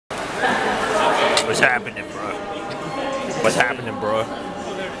What's happening, bro? What's happening, bro?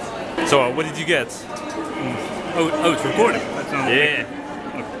 So, what did you get? Oh, it's recording. Yeah.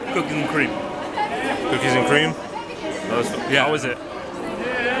 Cookies and cream. Cookies and cream? Yeah. How was it?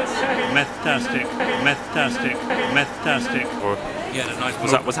 Meth-tastic. Meth-tastic. Meth-tastic. Or Yeah, a nice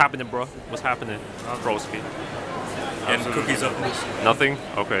what's happening, bro? What's happening? Broski. Getting cookies up. Nothing?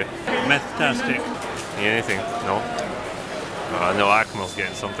 Okay. Meth-tastic. Anything? No? No, Akmal's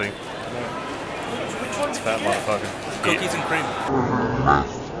getting something. It's fat motherfucker. Cookies and cream.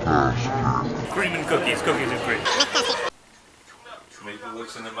 Cream and cookies. Cookies and cream. Make it look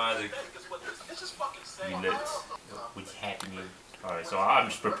cinematic. You lit. What's happening? Alright, so I'm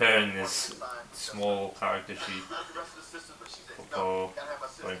just preparing this small character sheet for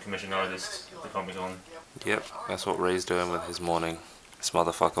commission artist at the Comicon. Yep, that's what Ray's doing with his morning. This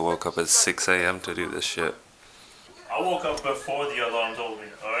motherfucker woke up at 6 AM to do this shit. I woke up before the alarm told me,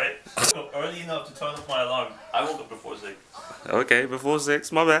 alright? I woke up early enough to turn off my alarm. I woke up before 6. Okay, before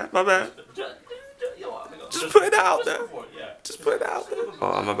 6, my bad. Just put it out there. Just put it out there.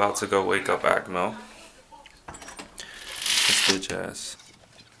 Oh, I'm about to go wake up Akmal. This bitch ass.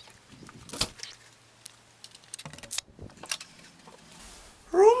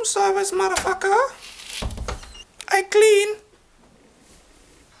 Room service, motherfucker. I clean.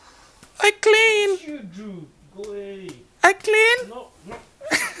 Go away. I clean. No.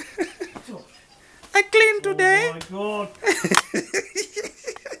 I clean today. Oh my god.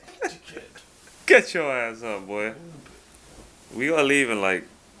 Get your ass up, boy. We gotta leave in like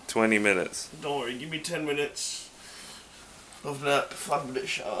 20 minutes. Don't worry, give me 10 minutes of that 5-minute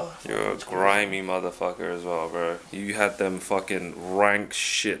shower. You're a grimy motherfucker as well, bro. You had them fucking rank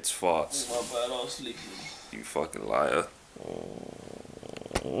shit farts. My bad, I was sleeping. You fucking liar.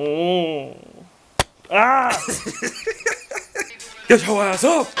 Oh. Ah! Get your ass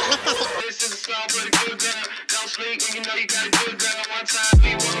up!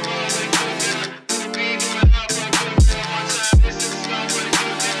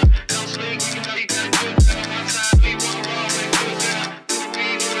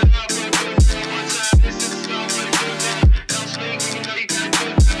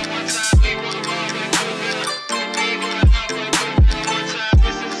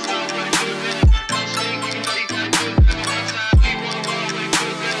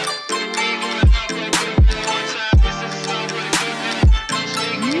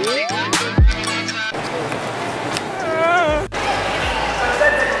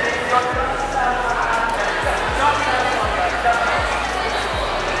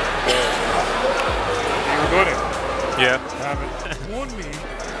 Yeah. You haven't warned me.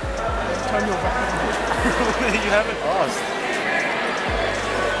 Turn your back. You haven't asked.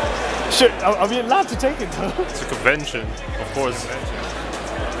 Shit, are we allowed to take it though? It's a convention, of course.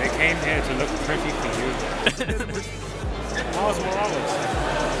 They came here to look pretty for you. Miles Morales.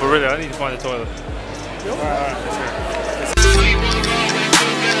 But really, I need to find a toilet. Alright,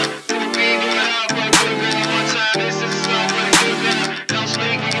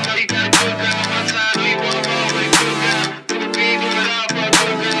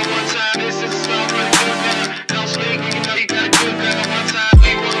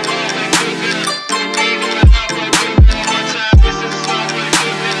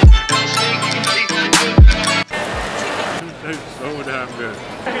 so damn good.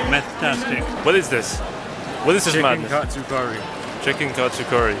 Meth-tastic. What is this? What is this Chicken madness? katsu curry Chicken katsu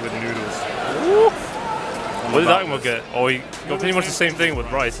curry. with noodles. What did Akmal get? Oh, he got pretty much the same thing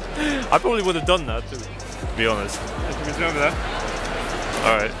with rice. I probably would have done that too, to be honest. It's over there.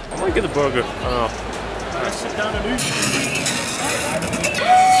 Alright, I might get a burger. I don't know. Let's sit down and eat.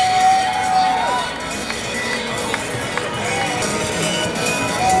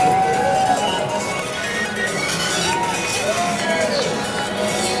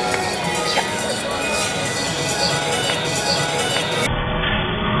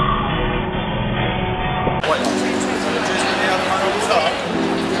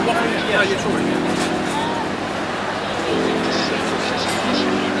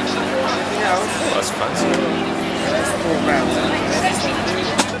 Oh, that's fancy. Let's pull back.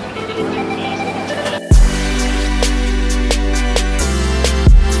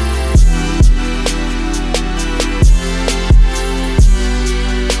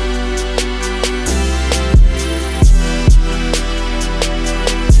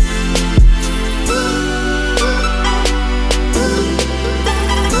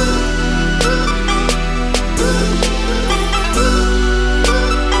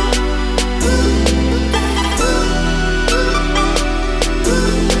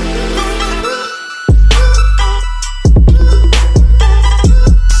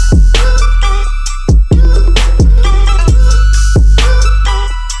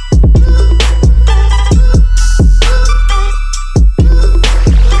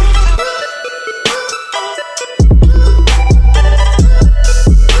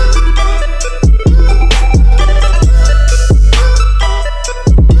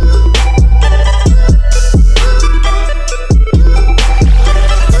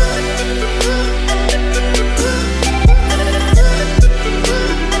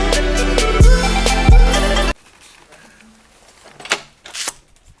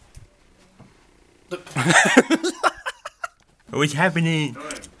 What's happening?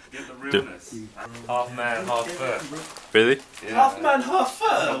 Get the realness. Half man, half fur. Really? Yeah. Half man, half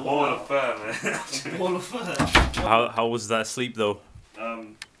fur. A ball of fur, man. A ball of fur. How was that sleep though?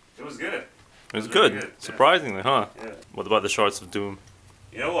 It was good. It was good. Really good. Surprisingly, huh? Yeah. What about the Shards of Doom?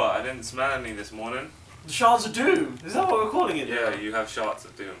 You know what? I didn't smell any this morning. The Shards of Doom? Is that what we're calling it? Yeah, you have Shards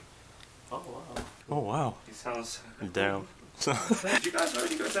of Doom. Oh wow. Oh wow. He sounds. Damn. Did you guys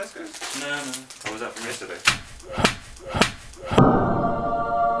already go to Tesco? No. How was that from yesterday?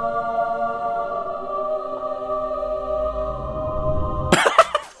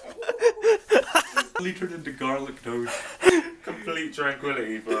 Turned into garlic toast. Complete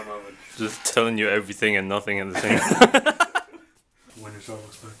tranquility for a moment. Just telling you everything and nothing at the same. When is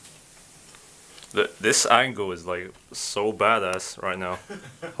Starbucks back? This angle is like so badass right now.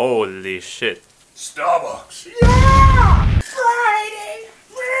 Holy shit. Starbucks! Yeah! Friday!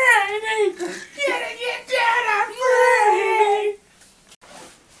 Gotta get down on Friday!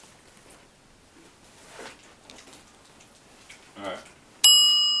 Alright.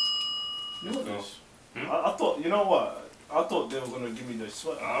 You want this? I thought, you know what? I thought they were gonna give me the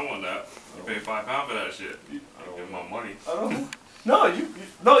sweater. I don't want that. You pay £5 for that shit. I don't give my money. I don't. No, you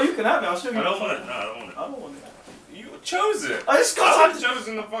can have it. I'll show you. I don't want it. No, I don't want it. I don't want it. You chose it. It's I cause would have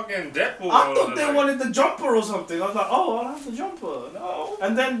chosen the fucking Deadpool. I thought they wanted the jumper or something. I was like, oh, I'll have the jumper. No.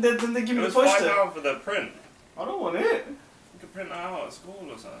 And then they give me It the was poster. £5 for the print. I don't want it. You could print that out at school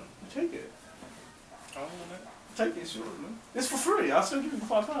or something. Take it. I don't want it. Take it, sure, man. It's for free. I'll still give you the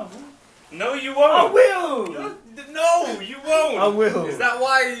 £5, man. No, you I won't. will. No, you won't. I will. Is that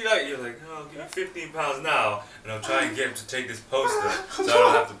why you're like, oh, I'll give you £15 now, and I'll try and get him to take this poster, so I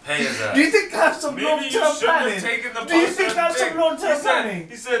don't have to pay his ass. Do you think I have some Maybe long-term you shouldn't planning? have taken the poster. Do you think I have some long-term planning?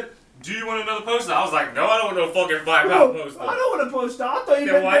 He said, do you want another poster? I was like, no, I don't want no fucking £5 No, poster. I don't want a poster. I thought you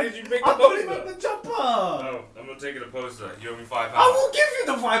Then meant why the- did you make the I thought you poster? meant the jumper. No, I'm not taking the poster. You owe me £5. I will give you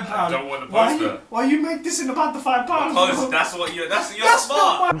the £5. I don't want the Why poster. why you make this in about the £5? Because that's what you're. You're That's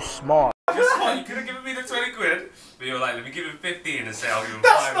smart. not my- Smart. You're smart. You could have given me the 20 quid, but you're like, let me give him 15 and say I'll give him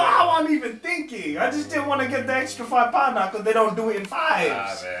That's 5 not how later. I'm even thinking. I just didn't want to get the extra £5 now because they don't do it in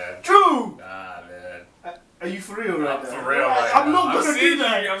fives. Nah, man. True. Nah, man. Are you for real right I'm now? for real right I'm now. not gonna do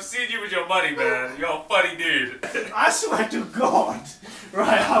that. I've seen you with your money, man. You're a funny dude. I swear to God.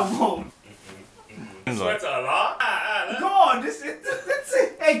 Right, I won't. Swear to Allah. God, it's it.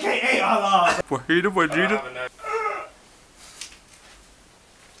 AKA Allah.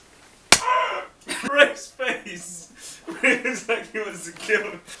 Ray's face. It's like he wants to kill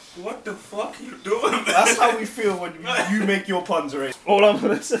him. What the fuck are you doing, man? That's how we feel when you make your puns, right? All I'm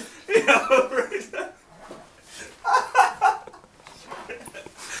gonna say. Yo, Ray's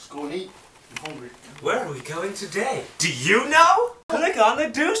Go and eat. I'm hungry. Where are we going today? Do you know? Click on the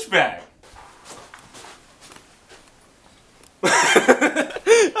douchebag.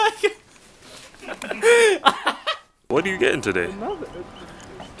 What are you getting today? A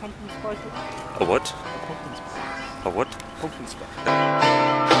what? A what? Pumpkin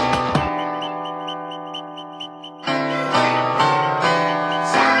spice.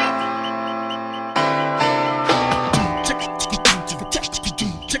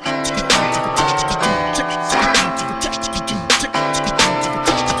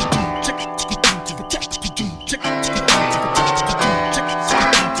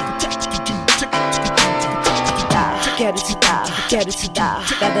 Quero te dar, quero te dar,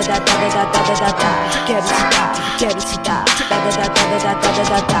 da da da da da da da da da. Quero te dar, quero te dar, da da da da da da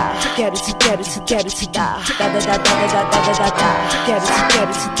da da. Quero te dar, da da da da da da da.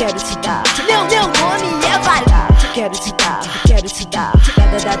 Quero te dar. Meu nome é Vala. Quero te dar, da da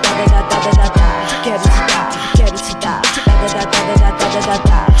da da da da da. Quero te dar, da da da da da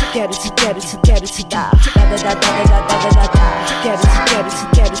da. Quero te dar, da da da da da da.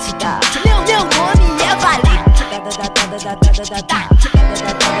 Quero te dar. Meu nome é Vala.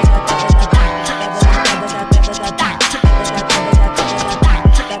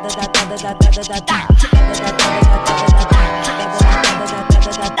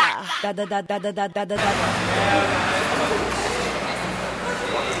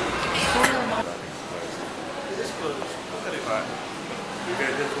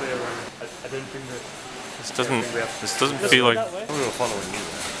 This doesn't feel like. We were following you.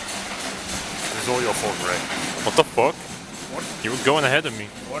 It was all your fault, Ray. What the fuck? What? You were going ahead of me.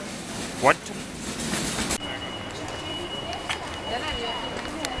 What? What?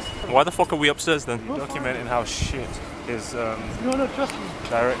 Why the fuck are we upstairs then? Documenting how shit his trust me.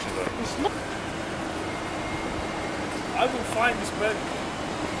 directions are. I will find this bed.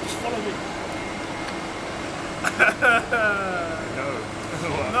 Just follow me. No.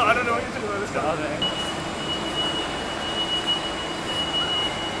 No, I don't know what you're talking about. This The other end.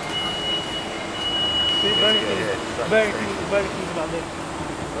 Very confused about this.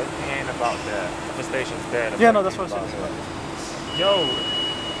 He ain't about there. The station's there. Yeah, no, that's what I'm saying. Yo,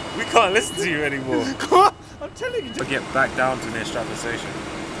 we can't listen to you anymore. I'm telling you. We get back down to near Stratford Station.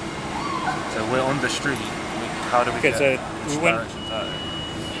 So we're on the street. How do we get so which we went. directions out?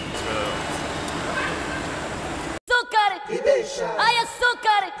 Açúcar e deixa. Ai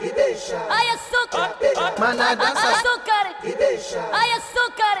açúcar e deixa. Ai açúcar. Maná dança. Açúcar e deixa. Ai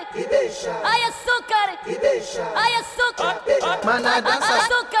açúcar e deixa. Ai açúcar e deixa. Ai açúcar. Maná dança.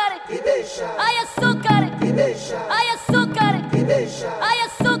 Açúcar e deixa. Ai açúcar e deixa. Ai açúcar e deixa. Ai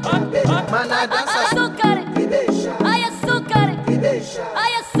açúcar. Maná dança. Açúcar e deixa. Ai açúcar e deixa.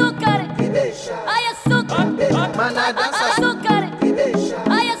 Ai açúcar e deixa. Ai açúcar. Maná dança. Açúcar e deixa.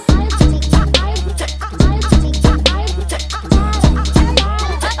 Ai açúcar.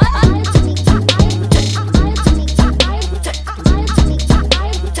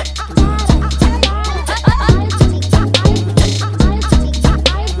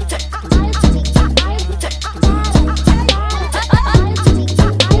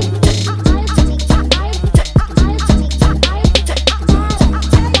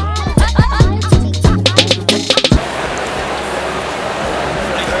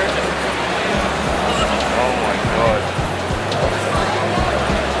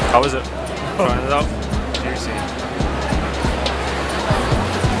 How was it? Trying it out? Juicy.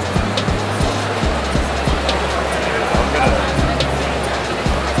 I'm gonna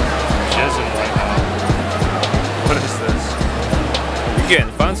jizz right now. What is this? You're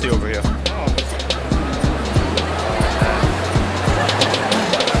getting fancy over here.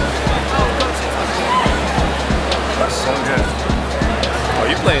 That's so good. Oh,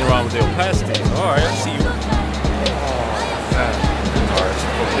 you're playing around with the opacity. Alright, I see you